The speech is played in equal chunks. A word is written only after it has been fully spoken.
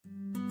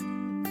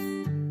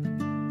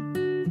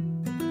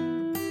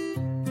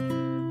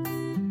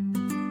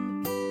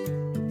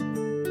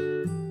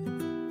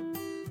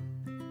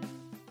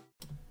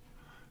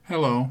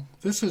Hello,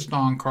 this is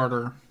Don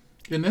Carter.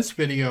 In this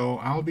video,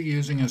 I'll be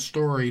using a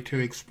story to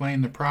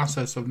explain the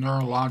process of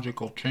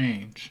neurological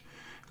change.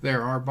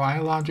 There are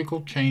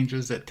biological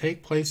changes that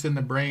take place in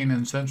the brain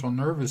and central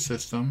nervous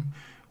system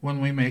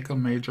when we make a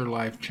major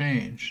life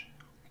change.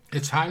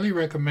 It's highly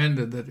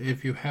recommended that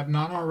if you have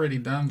not already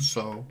done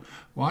so,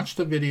 watch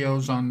the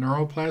videos on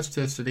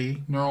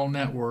neuroplasticity, neural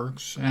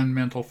networks, and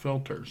mental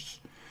filters.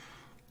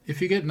 If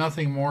you get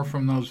nothing more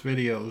from those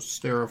videos,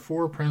 there are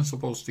 4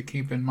 principles to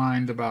keep in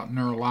mind about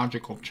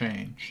neurological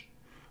change.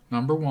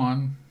 Number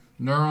 1,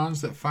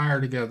 neurons that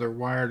fire together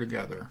wire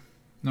together.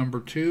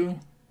 Number 2,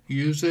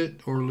 use it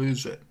or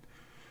lose it.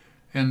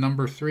 And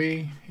number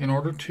 3, in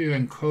order to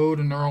encode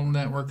a neural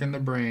network in the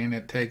brain,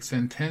 it takes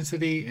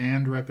intensity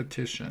and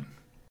repetition.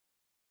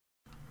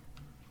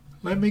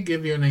 Let me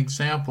give you an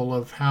example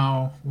of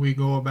how we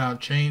go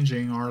about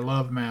changing our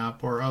love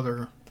map or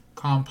other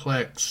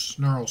complex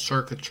neural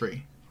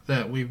circuitry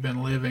that we've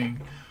been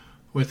living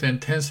with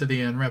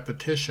intensity and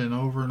repetition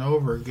over and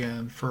over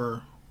again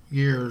for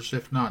years,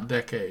 if not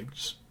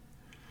decades.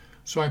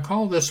 So I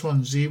call this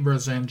one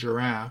Zebras and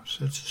Giraffes.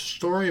 It's a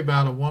story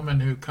about a woman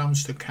who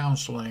comes to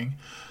counseling.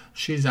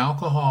 She's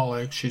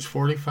alcoholic. She's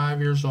 45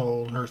 years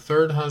old. Her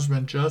 3rd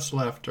husband just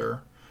left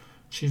her.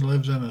 She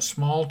lives in a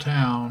small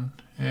town,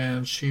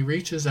 and she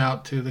reaches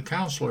out to the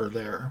counselor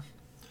there.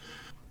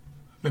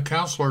 The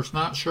counselor's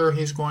not sure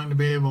he's going to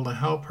be able to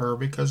help her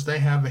because they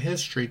have a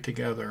history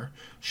together.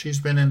 She's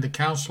been into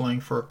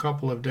counseling for a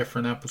couple of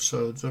different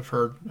episodes of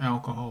her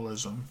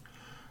alcoholism.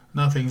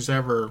 Nothing's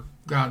ever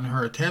gotten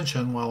her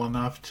attention well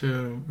enough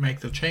to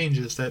make the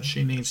changes that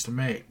she needs to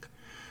make.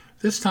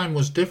 This time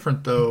was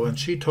different though, and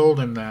she told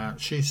him that.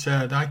 She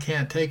said, "I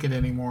can't take it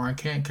anymore. I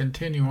can't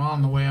continue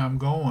on the way I'm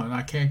going.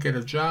 I can't get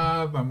a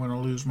job. I'm going to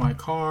lose my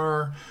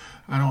car.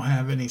 I don't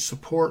have any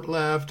support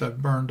left.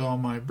 I've burned all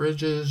my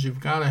bridges. You've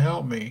got to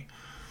help me."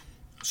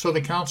 So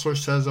the counselor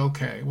says,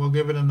 "Okay, we'll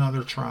give it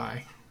another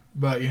try.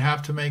 But you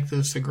have to make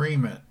this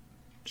agreement."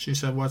 She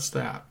said, "What's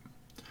that?"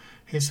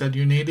 He said,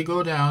 "You need to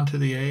go down to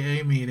the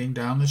AA meeting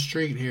down the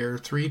street here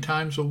 3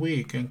 times a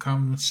week and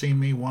come see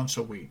me once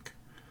a week."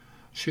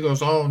 She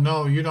goes, "Oh,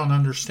 no, you don't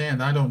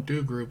understand. I don't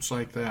do groups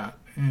like that."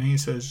 And he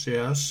says,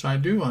 "Yes, I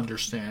do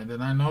understand,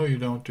 and I know you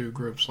don't do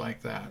groups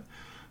like that.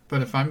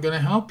 But if I'm going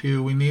to help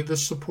you, we need the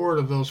support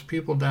of those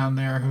people down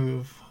there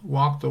who've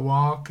walked the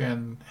walk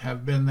and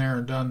have been there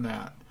and done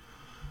that."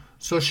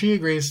 So she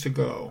agrees to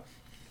go.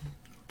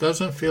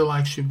 Doesn't feel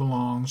like she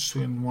belongs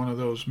in one of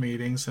those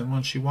meetings, and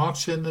when she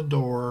walks in the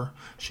door,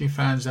 she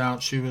finds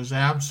out she was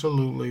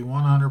absolutely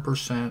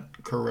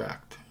 100%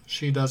 correct.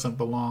 She doesn't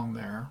belong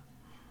there.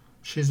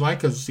 She's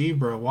like a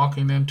zebra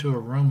walking into a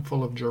room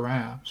full of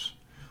giraffes.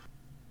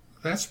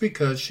 That's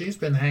because she's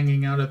been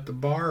hanging out at the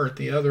bar at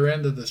the other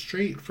end of the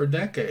street for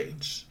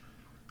decades.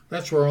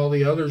 That's where all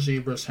the other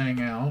zebras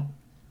hang out.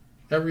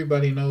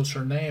 Everybody knows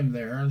her name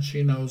there, and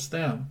she knows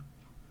them.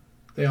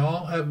 They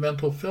all have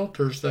mental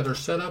filters that are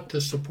set up to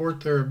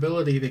support their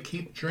ability to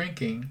keep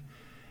drinking,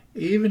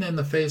 even in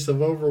the face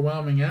of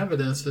overwhelming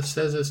evidence that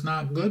says it's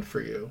not good for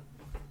you.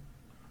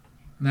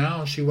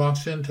 Now she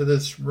walks into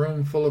this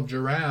room full of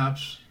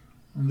giraffes.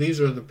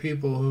 These are the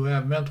people who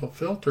have mental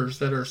filters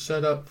that are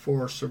set up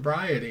for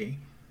sobriety,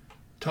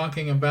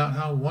 talking about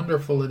how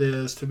wonderful it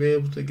is to be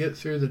able to get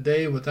through the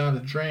day without a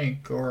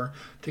drink, or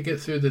to get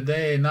through the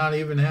day and not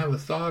even have a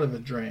thought of a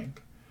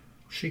drink.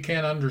 She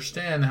can't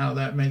understand how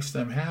that makes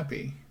them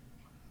happy,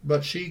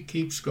 but she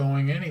keeps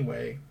going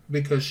anyway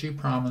because she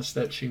promised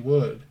that she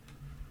would.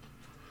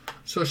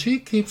 So she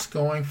keeps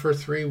going for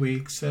 3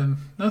 weeks and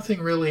nothing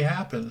really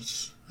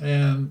happens.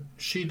 And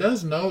she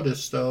does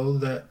notice, though,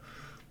 that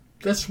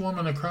this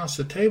woman across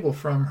the table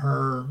from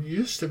her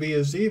used to be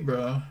a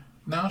zebra.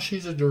 Now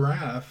she's a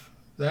giraffe.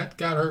 That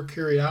got her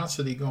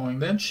curiosity going.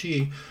 Then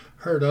she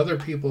heard other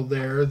people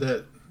there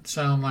that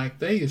sound like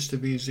they used to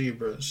be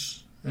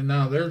zebras, and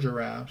now they're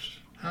giraffes.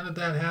 How did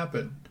that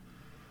happen?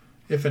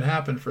 If it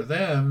happened for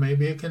them,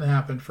 maybe it can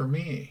happen for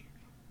me.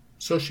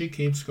 So she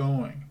keeps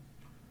going.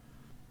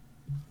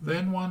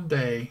 Then one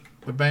day,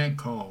 the bank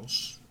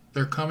calls.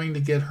 They're coming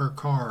to get her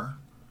car.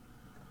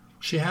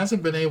 She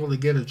hasn't been able to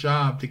get a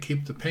job to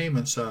keep the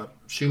payments up.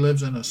 She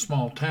lives in a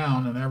small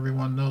town and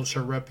everyone knows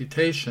her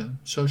reputation,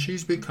 so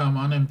she's become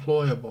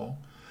unemployable.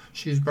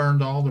 She's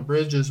burned all the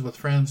bridges with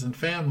friends and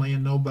family,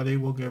 and nobody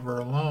will give her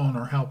a loan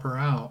or help her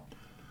out.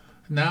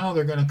 Now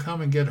they're going to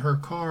come and get her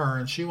car,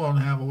 and she won't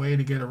have a way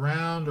to get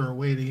around or a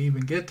way to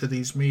even get to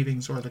these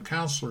meetings or the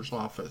counselor's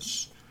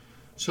office.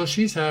 So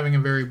she's having a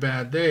very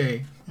bad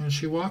day, and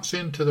she walks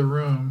into the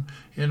room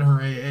in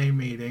her AA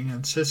meeting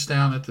and sits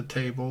down at the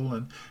table,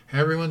 and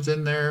everyone's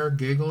in there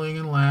giggling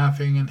and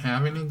laughing and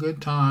having a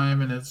good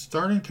time, and it's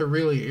starting to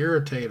really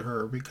irritate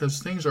her because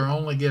things are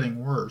only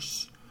getting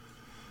worse.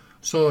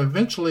 So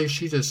eventually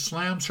she just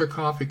slams her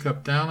coffee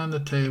cup down on the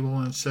table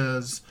and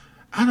says,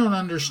 "I don't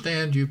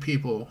understand you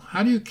people.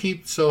 How do you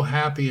keep so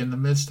happy in the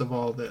midst of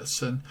all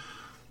this? And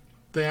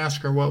They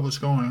asked her what was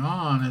going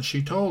on, and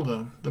she told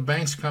them the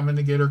bank's coming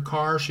to get her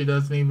car. She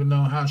doesn't even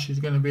know how she's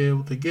going to be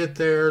able to get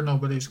there.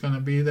 Nobody's going to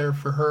be there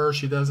for her.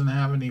 She doesn't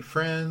have any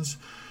friends,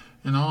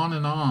 and on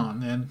and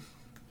on. And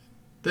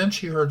then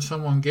she heard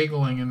someone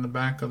giggling in the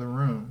back of the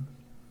room.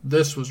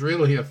 This was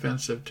really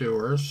offensive to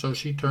her, so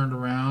she turned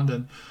around,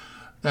 and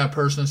that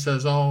person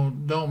says, "Oh,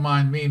 don't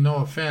mind me, no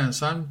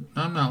offense. I'm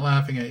not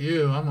laughing at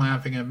you. I'm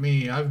laughing at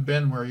me. I've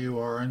been where you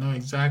are. I know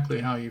exactly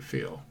how you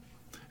feel."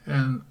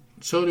 And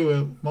so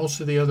do most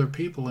of the other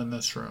people in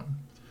this room.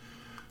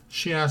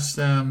 She asked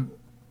them,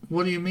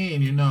 "What do you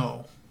mean, you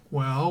know?"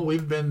 "Well,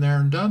 we've been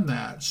there and done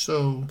that."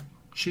 So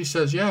she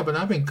says, "Yeah, but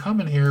I've been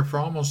coming here for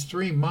almost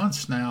 3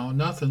 months now.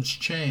 Nothing's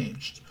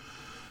changed."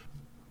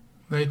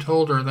 They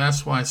told her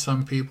that's why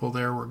some people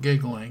there were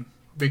giggling,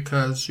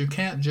 because you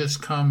can't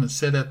just come and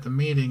sit at the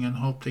meeting and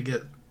hope to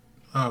get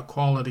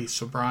quality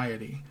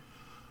sobriety.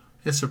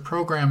 It's a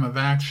program of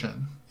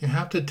action. You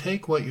have to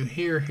take what you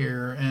hear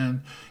here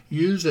and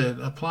use it,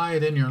 apply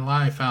it in your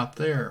life out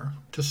there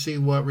to see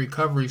what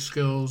recovery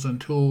skills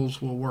and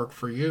tools will work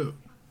for you.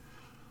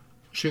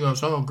 She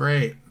goes, "Oh,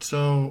 great.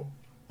 So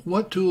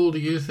what tool do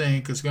you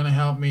think is going to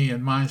help me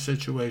in my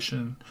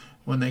situation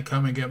when they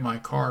come and get my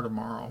car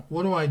tomorrow?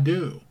 What do I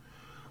do?"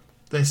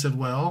 They said,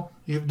 "Well,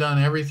 you've done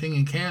everything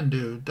you can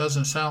do.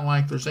 Doesn't sound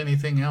like there's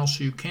anything else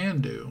you can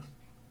do.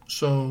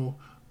 So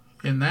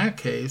in that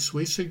case,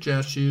 we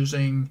suggest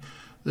using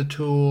the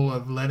tool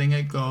of letting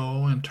it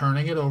go and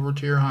turning it over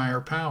to your higher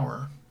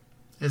power.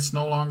 It's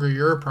no longer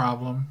your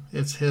problem,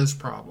 it's his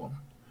problem."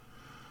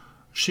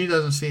 She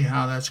doesn't see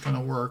how that's going to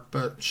work,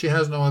 but she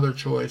has no other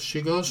choice.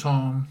 She goes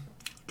home,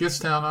 gets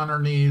down on her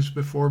knees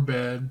before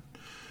bed.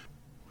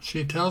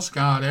 She tells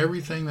God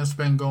everything that's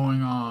been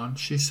going on.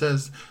 She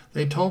says,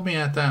 "They told me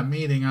at that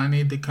meeting I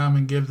need to come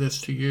and give this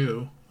to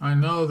you. I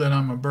know that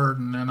I'm a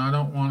burden and I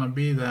don't want to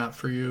be that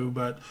for you,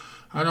 but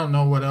I don't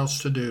know what else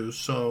to do,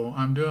 so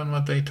I'm doing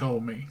what they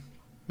told me."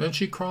 Then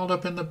she crawled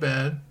up in the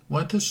bed,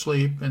 went to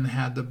sleep, and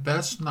had the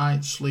best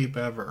night's sleep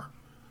ever.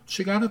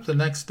 She got up the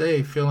next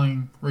day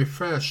feeling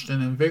refreshed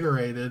and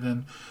invigorated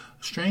and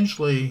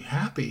strangely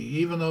happy,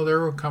 even though they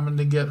were coming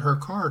to get her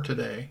car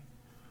today.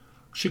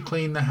 She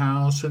cleaned the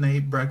house and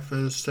ate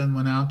breakfast and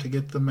went out to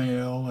get the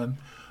mail, and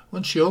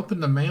when she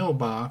opened the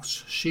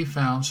mailbox, she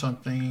found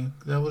something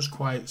that was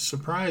quite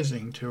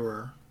surprising to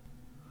her.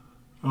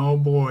 Oh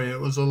boy, it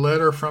was a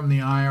letter from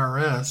the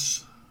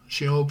IRS.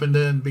 She opened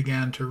it and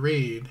began to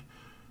read.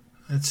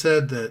 It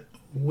said that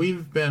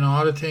we've been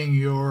auditing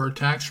your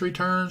tax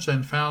returns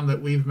and found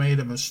that we've made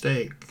a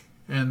mistake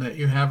and that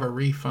you have a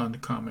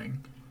refund coming.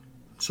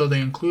 So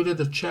they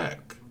included a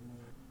check.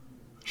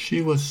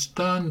 She was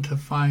stunned to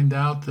find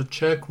out the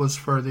check was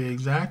for the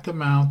exact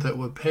amount that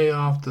would pay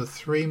off the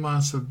 3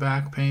 months of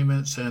back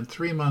payments and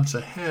 3 months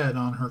ahead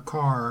on her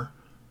car.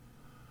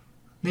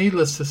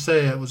 Needless to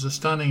say, it was a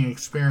stunning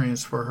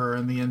experience for her,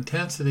 and the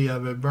intensity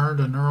of it burned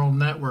a neural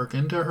network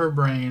into her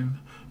brain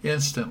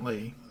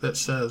instantly that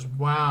says,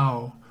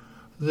 "Wow,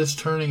 this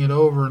turning it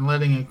over and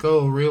letting it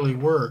go really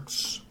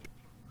works."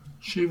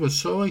 She was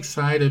so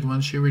excited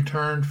when she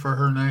returned for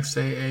her next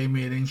AA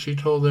meeting. She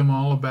told them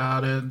all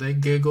about it. They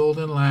giggled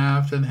and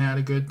laughed and had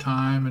a good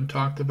time and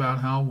talked about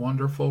how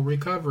wonderful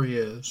recovery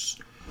is.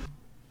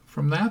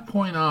 From that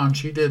point on,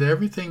 she did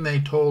everything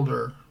they told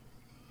her.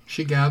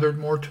 She gathered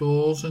more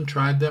tools and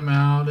tried them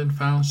out and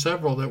found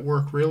several that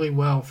worked really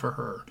well for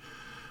her.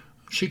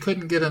 She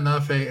couldn't get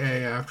enough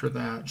AA after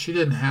that. She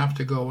didn't have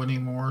to go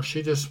anymore.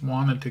 She just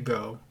wanted to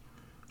go.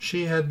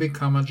 She had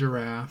become a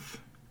giraffe.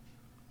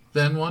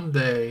 Then one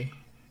day,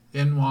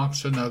 in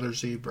walks another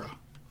zebra.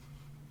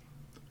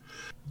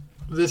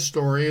 This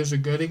story is a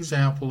good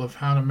example of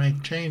how to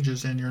make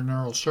changes in your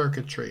neural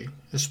circuitry,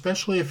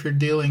 especially if you're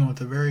dealing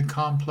with a very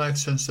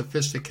complex and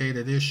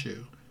sophisticated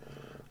issue.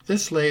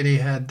 This lady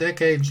had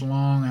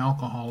decades-long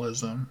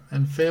alcoholism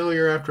and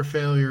failure after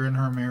failure in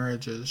her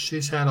marriages.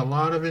 She's had a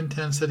lot of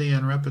intensity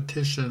and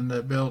repetition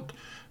that built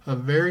a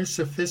very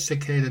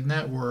sophisticated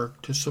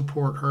network to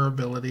support her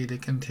ability to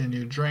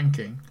continue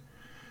drinking.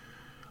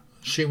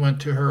 She went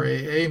to her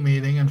AA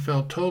meeting and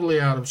felt totally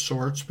out of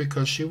sorts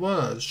because she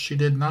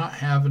did not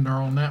have a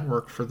neural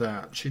network for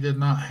that. She did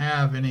not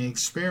have any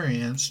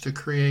experience to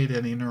create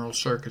any neural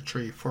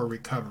circuitry for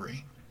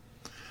recovery.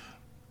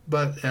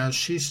 But as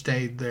she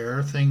stayed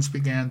there, things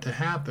began to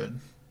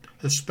happen,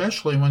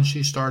 especially when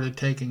she started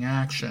taking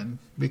action,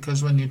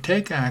 because when you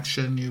take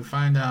action, you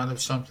find out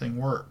if something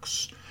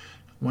works.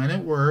 When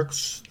it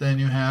works, then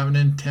you have an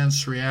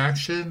intense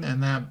reaction,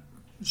 and that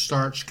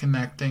starts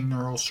connecting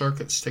neural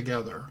circuits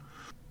together.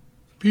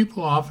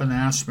 People often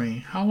ask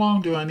me, how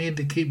long do I need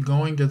to keep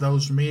going to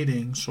those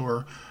meetings,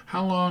 or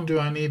how long do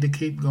I need to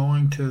keep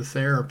going to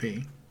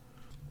therapy?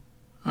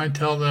 I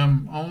tell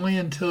them, only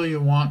until you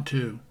want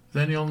to.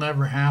 Then you'll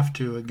never have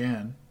to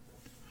again.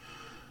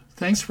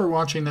 Thanks for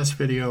watching this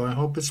video. I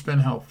hope it's been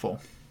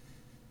helpful.